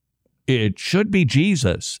 It should be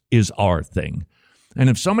Jesus is our thing. And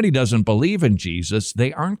if somebody doesn't believe in Jesus,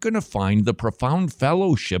 they aren't going to find the profound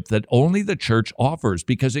fellowship that only the church offers,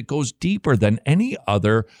 because it goes deeper than any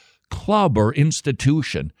other club or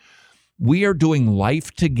institution. We are doing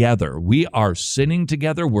life together. We are sinning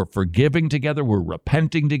together. We're forgiving together. We're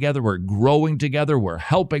repenting together. We're growing together. We're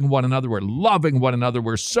helping one another. We're loving one another.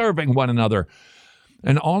 We're serving one another.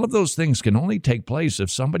 And all of those things can only take place if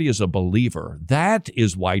somebody is a believer. That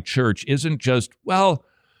is why church isn't just, well,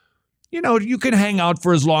 you can hang out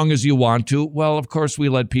for as long as you want to. Well, of course, we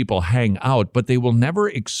let people hang out, but they will never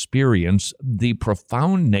experience the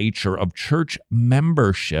profound nature of church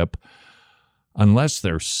membership unless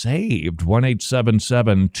they're saved.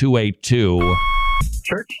 1-877-282.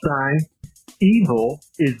 Church sign, evil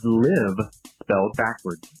is live spelled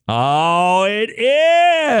backwards. Oh, it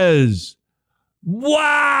is.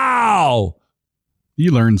 Wow.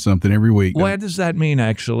 You learn something every week. What does that mean,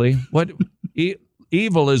 actually? What?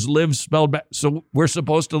 Evil is live spelled back. So we're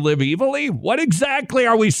supposed to live evilly? What exactly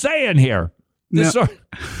are we saying here? This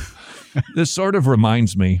sort of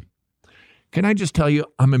reminds me. Can I just tell you,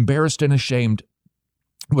 I'm embarrassed and ashamed.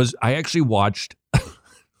 I actually watched,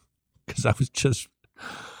 because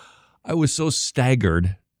I was so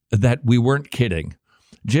staggered that we weren't kidding.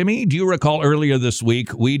 Jimmy, do you recall earlier this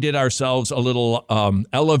week, we did ourselves a little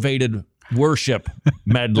elevated worship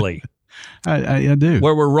medley? I do.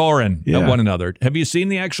 Where we're roaring at one another. Have you seen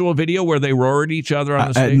the actual video where they roar at each other on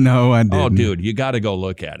the stage? No, I didn't. Oh, dude, you got to go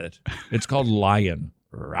look at it. It's called Lion.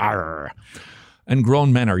 Rawr. And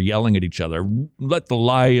grown men are yelling at each other. Let the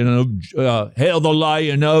Lion of, hail the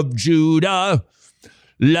Lion of Judah.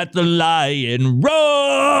 Let the lion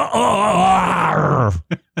roar.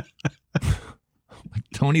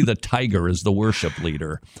 Tony the Tiger is the worship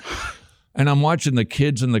leader. And I'm watching the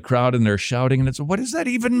kids in the crowd, and they're shouting, and it's, what does that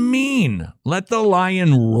even mean? Let the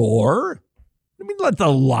lion roar? I mean, let the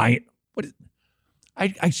lion. What? I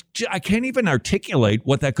can't even articulate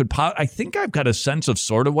what that could. I think I've got a sense of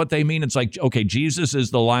sort of what they mean. It's like, okay, Jesus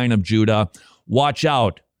is the Lion of Judah. Watch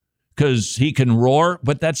out, because he can roar.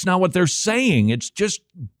 But that's not what they're saying. It's just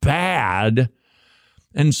bad.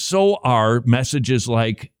 And so are messages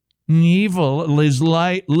like, evil is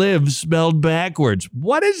live spelled backwards.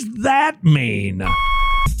 What does that mean?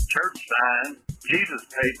 Church sign, Jesus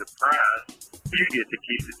paid the price. You get to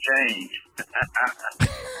keep the change.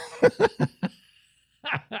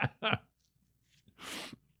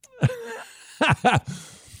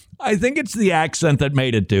 I think it's the accent that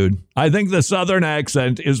made it, dude. I think the Southern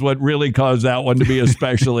accent is what really caused that one to be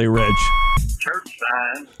especially rich. Church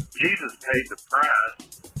sign, Jesus paid the price.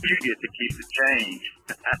 You get to keep the change.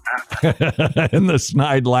 And the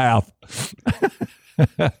snide laugh.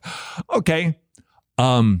 Okay.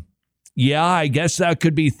 Yeah, I guess that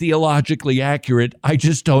could be theologically accurate. I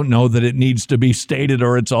just don't know that it needs to be stated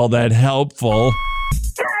or it's all that helpful.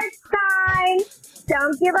 Church sign!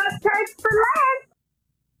 Don't give up church for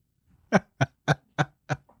less!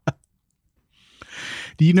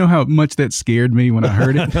 Do you know how much that scared me when I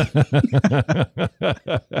heard it? I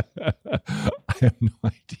have no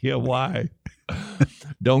idea why.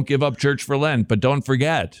 Don't give up church for Lent. But don't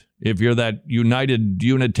forget, if you're that United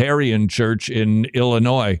Unitarian Church in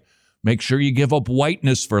Illinois, make sure you give up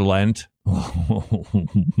whiteness for Lent. Oh,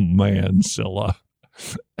 man, Scylla.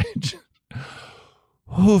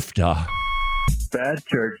 Hoofda. Bad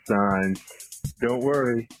church signs. Don't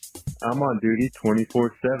worry. I'm on duty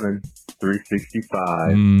 24/7,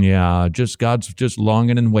 365. Yeah, God's just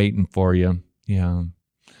longing and waiting for you. Yeah.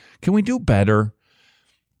 Can we do better?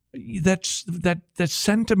 That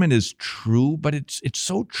sentiment is true, but it's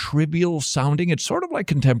so trivial sounding. It's sort of like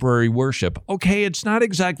contemporary worship. Okay, it's not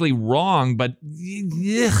exactly wrong, but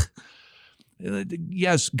yes,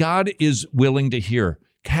 God is willing to hear.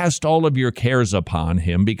 Cast all of your cares upon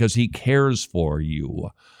him because he cares for you.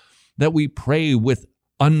 That we pray with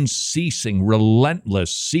unceasing,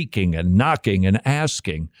 relentless seeking and knocking and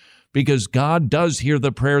asking because God does hear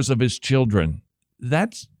the prayers of his children.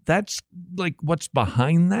 That's like what's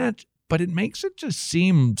behind that, but it makes it just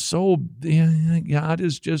seem so, God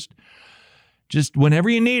is just whenever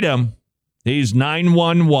you need him, he's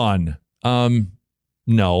 911.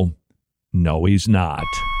 No, he's not.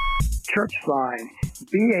 Church sign.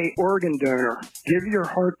 Be a organ donor. Give your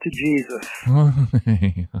heart to Jesus.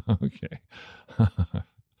 Okay.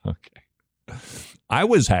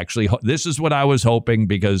 This is what I was hoping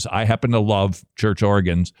because I happen to love church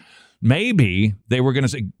organs. Maybe they were going to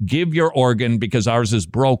say, give your organ because ours is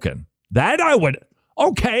broken. That I would,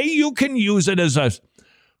 okay, you can use it as a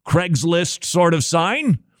Craigslist sort of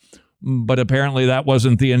sign. But apparently that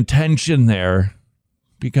wasn't the intention there.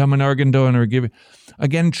 Become an organ donor.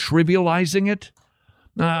 Again, trivializing it.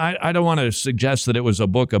 I don't want to suggest that it was a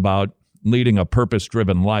book about leading a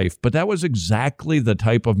purpose-driven life, but that was exactly the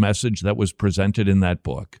type of message that was presented in that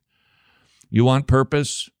book. You want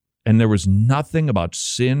purpose? And there was nothing about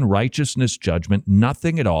sin, righteousness, judgment,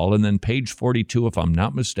 nothing at all. And then page 42, if I'm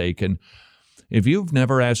not mistaken, if you've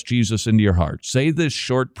never asked Jesus into your heart, say this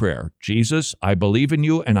short prayer. Jesus, I believe in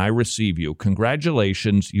you and I receive you.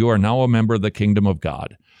 Congratulations, you are now a member of the kingdom of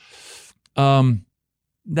God.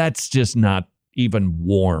 That's just not even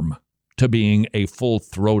warm to being a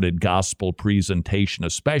full-throated gospel presentation,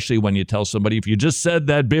 especially when you tell somebody, if you just said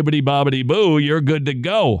that bibbity-bobbity-boo, you're good to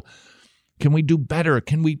go. Can we do better?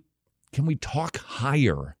 Can we talk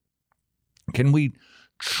higher? Can we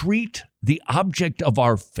treat the object of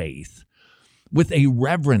our faith with a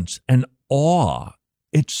reverence and awe?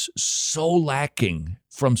 It's so lacking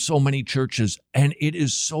from so many churches, and it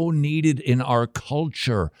is so needed in our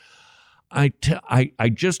culture. I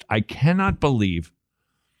cannot believe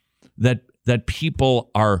that people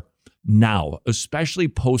are now, especially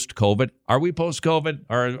post-COVID. Are we post-COVID?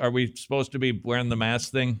 Or are we supposed to be wearing the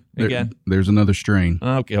mask thing again? There's another strain.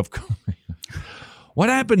 Okay, of course. What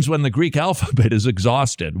happens when the Greek alphabet is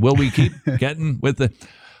exhausted? Will we keep getting with the...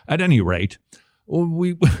 At any rate,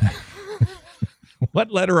 what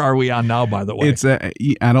letter are we on now, by the way? It's I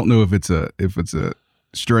don't know if it's a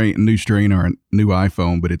new strain or a new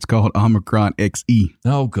iPhone, but it's called Omicron XE.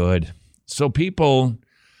 Oh, good. So people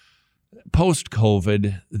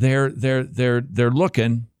post-COVID, they're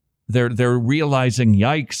looking, they're realizing,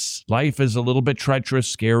 yikes, life is a little bit treacherous,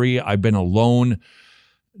 scary. I've been alone.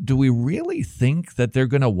 Do we really think that they're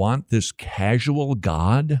going to want this casual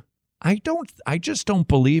God? I just don't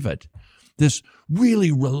believe it. This really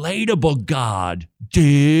relatable God,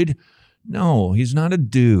 dude. No, he's not a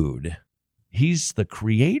dude. He's the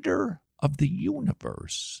creator of the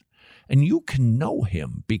universe. And you can know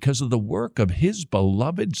him because of the work of his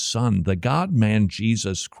beloved Son, the God-man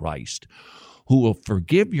Jesus Christ, who will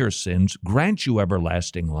forgive your sins, grant you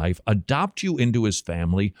everlasting life, adopt you into his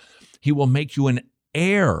family. He will make you an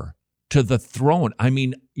heir to the throne. I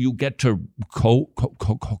mean, you get to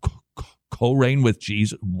co-reign with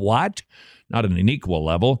Jesus. What? Not on an equal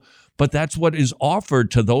level, but that's what is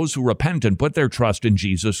offered to those who repent and put their trust in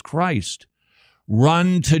Jesus Christ.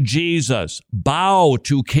 Run to Jesus. Bow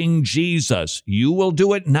to King Jesus. You will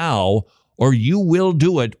do it now, or you will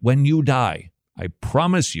do it when you die. I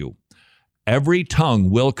promise you, every tongue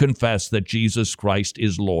will confess that Jesus Christ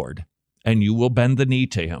is Lord, and you will bend the knee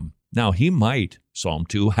to him. Now, he might, Psalm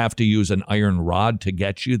 2, have to use an iron rod to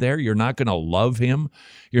get you there. You're not going to love him.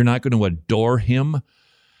 You're not going to adore him,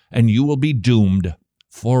 and you will be doomed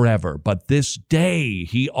forever. But this day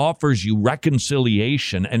he offers you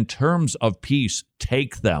reconciliation and terms of peace.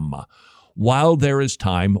 Take them while there is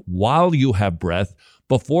time, while you have breath,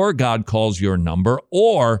 before God calls your number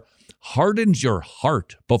or hardens your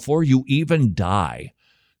heart before you even die.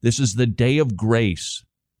 This is the day of grace.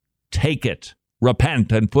 Take it,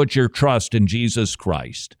 repent, and put your trust in Jesus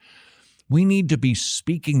Christ. We need to be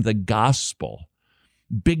speaking the gospel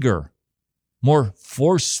bigger, more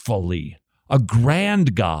forcefully, a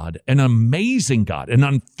grand God, an amazing God, an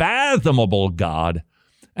unfathomable God,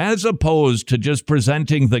 as opposed to just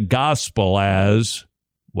presenting the gospel as,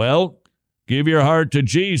 well, give your heart to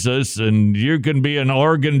Jesus and you can be an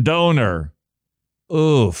organ donor.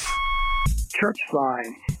 Oof. Church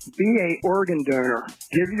sign. Be a organ donor.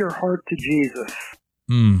 Give your heart to Jesus.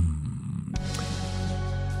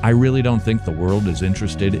 I really don't think the world is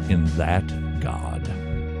interested in that God.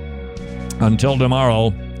 Until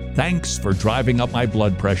tomorrow, thanks for driving up my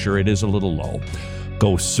blood pressure. It is a little low.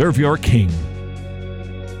 Go serve your king.